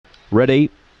Ready.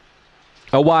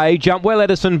 Away, jump well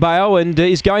Edison Bale, and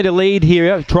is going to lead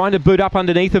here. Trying to boot up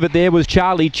underneath of it there was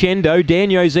Charlie Chendo.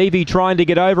 Daniel Zevi trying to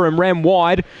get over and ran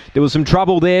wide. There was some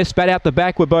trouble there. Spat out the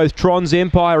back were both Tron's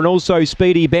Empire and also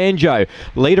Speedy Banjo.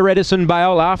 Leader Edison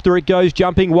Bale. After it goes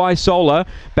jumping Waisola.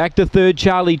 Back to third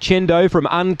Charlie Chendo from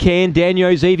Uncanned.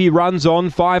 Daniel Zevi runs on.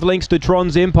 5 lengths to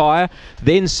Tron's Empire.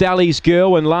 Then Sally's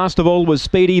Girl, and last of all was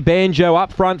Speedy Banjo.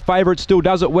 Up front, favourite still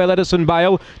does it well. Edison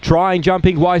Bale trying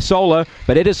jumping Waisola,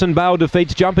 but Edison Bale defeats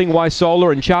jumping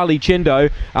Waisola and Charlie Chendo.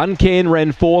 Uncan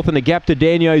ran fourth, and a gap to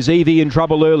Daniel Zevi in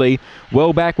trouble early.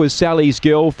 Well back was Sally's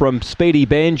Girl from Speedy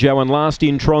Banjo, and last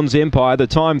in Tron's Empire. The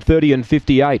time 30 and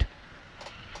 58.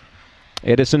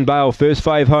 Edison Bale, first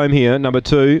fave home here, number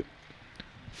 2.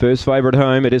 First favourite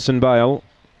home, Edison Bale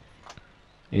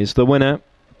is the winner.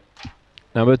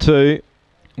 Number 2,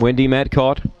 Wendy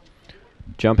Matcott.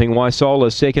 Jumping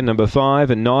Waisola second, number 5,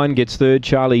 and 9 gets third,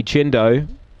 Charlie Chendo,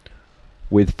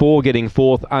 with 4 getting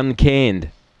fourth, Uncanned.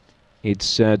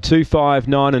 It's 2, 5,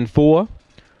 9 and 4,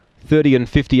 30 and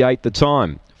 58 the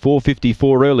time.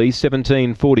 4:54 early,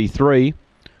 17:43,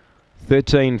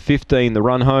 13:15 the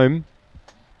run home.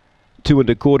 2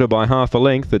 1/4 by half a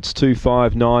length. It's 2,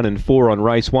 5, 9 and 4 on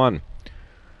race 1.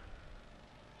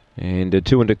 And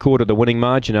 2 1/4 the winning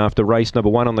margin after race number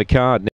 1 on the card.